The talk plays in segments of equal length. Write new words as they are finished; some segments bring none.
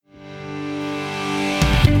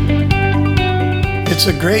It's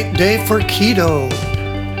a great day for keto.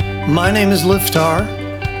 My name is Liftar,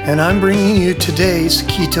 and I'm bringing you today's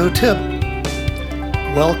keto tip.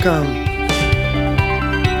 Welcome.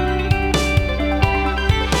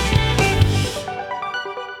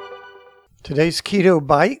 Today's keto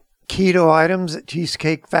bite, keto items at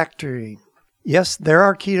Cheesecake Factory. Yes, there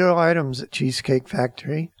are keto items at Cheesecake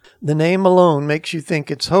Factory. The name alone makes you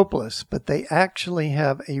think it's hopeless, but they actually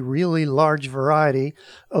have a really large variety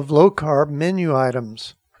of low-carb menu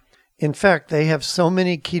items. In fact, they have so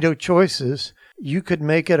many keto choices, you could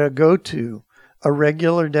make it a go-to, a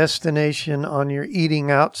regular destination on your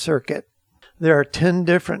eating out circuit. There are 10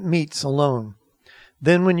 different meats alone.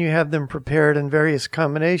 Then when you have them prepared in various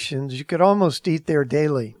combinations, you could almost eat there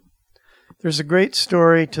daily. There's a great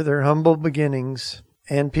story to their humble beginnings,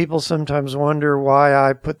 and people sometimes wonder why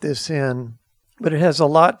I put this in, but it has a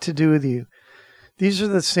lot to do with you. These are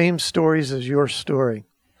the same stories as your story.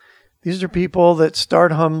 These are people that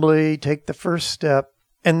start humbly, take the first step,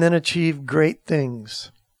 and then achieve great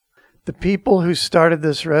things. The people who started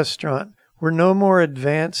this restaurant were no more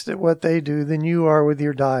advanced at what they do than you are with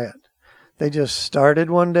your diet. They just started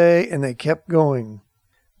one day and they kept going.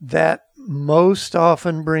 That most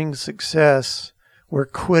often brings success where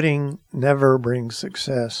quitting never brings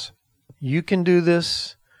success. You can do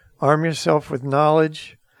this. Arm yourself with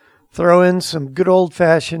knowledge. Throw in some good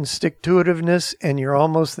old-fashioned stick-to-itiveness and you're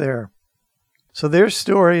almost there. So their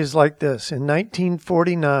story is like this. In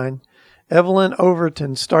 1949, Evelyn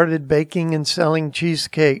Overton started baking and selling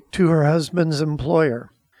cheesecake to her husband's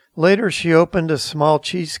employer. Later, she opened a small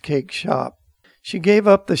cheesecake shop. She gave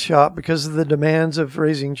up the shop because of the demands of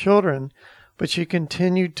raising children, but she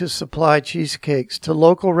continued to supply cheesecakes to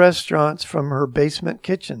local restaurants from her basement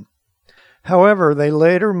kitchen. However, they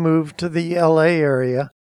later moved to the LA area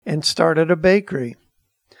and started a bakery.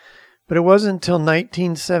 But it wasn't until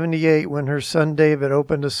 1978 when her son David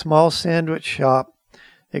opened a small sandwich shop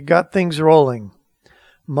it got things rolling.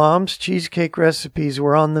 Mom's cheesecake recipes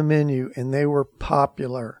were on the menu and they were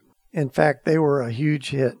popular. In fact, they were a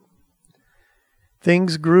huge hit.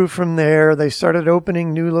 Things grew from there. They started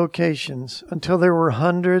opening new locations until there were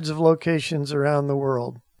hundreds of locations around the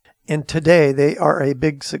world. And today they are a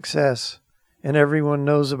big success and everyone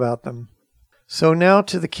knows about them. So now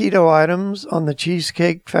to the keto items on the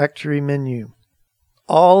Cheesecake Factory menu.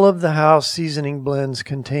 All of the house seasoning blends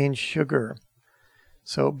contain sugar.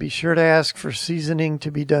 So be sure to ask for seasoning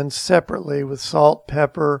to be done separately with salt,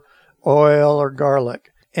 pepper, oil, or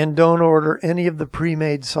garlic. And don't order any of the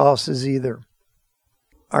pre-made sauces either.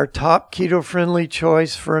 Our top keto-friendly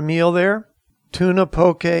choice for a meal there, tuna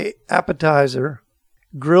poke appetizer,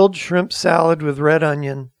 grilled shrimp salad with red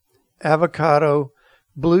onion, avocado,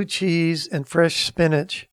 blue cheese, and fresh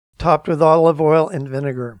spinach, topped with olive oil and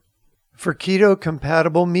vinegar. For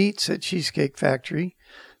keto-compatible meats at Cheesecake Factory,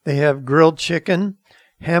 they have grilled chicken,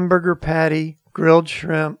 hamburger patty, grilled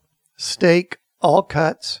shrimp, steak, all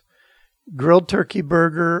cuts, grilled turkey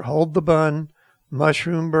burger, hold the bun,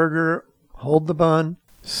 mushroom burger, hold the bun,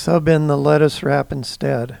 sub in the lettuce wrap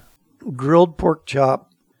instead, grilled pork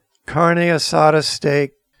chop, carne asada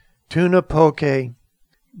steak, tuna poke,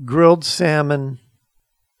 grilled salmon,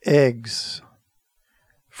 eggs.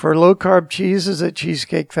 For low-carb cheeses at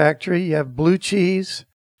Cheesecake Factory, you have blue cheese,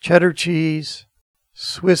 cheddar cheese,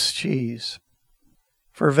 Swiss cheese.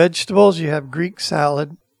 For vegetables, you have Greek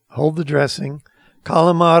salad, hold the dressing,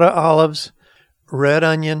 Kalamata olives, red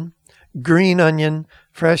onion, green onion,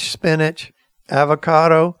 fresh spinach,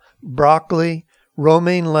 avocado, broccoli,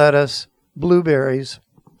 romaine lettuce, blueberries,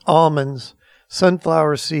 almonds,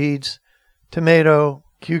 sunflower seeds, tomato,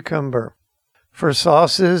 cucumber. For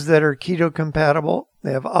sauces that are keto compatible,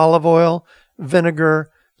 they have olive oil, vinegar,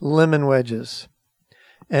 lemon wedges.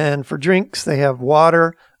 And for drinks, they have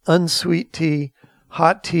water, unsweet tea,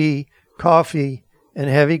 hot tea, coffee, and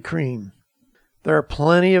heavy cream. There are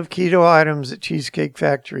plenty of keto items at Cheesecake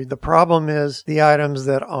Factory. The problem is the items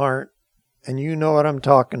that aren't, and you know what I'm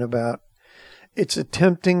talking about. It's a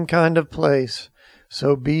tempting kind of place,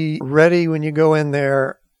 so be ready when you go in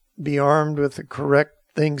there. Be armed with the correct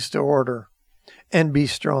things to order, and be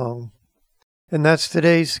strong. And that's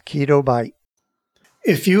today's Keto Bite.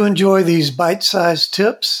 If you enjoy these bite-sized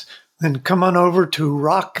tips, then come on over to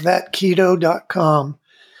rockthatketo.com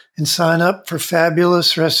and sign up for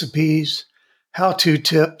fabulous recipes, how-to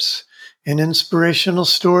tips, and inspirational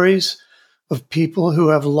stories of people who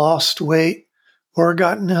have lost weight or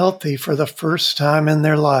gotten healthy for the first time in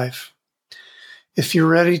their life. If you're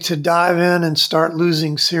ready to dive in and start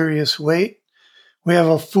losing serious weight, we have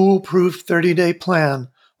a foolproof 30-day plan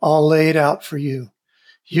all laid out for you.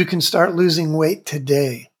 You can start losing weight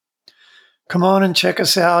today. Come on and check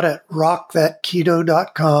us out at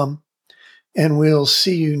rockthatketo.com, and we'll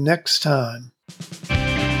see you next time.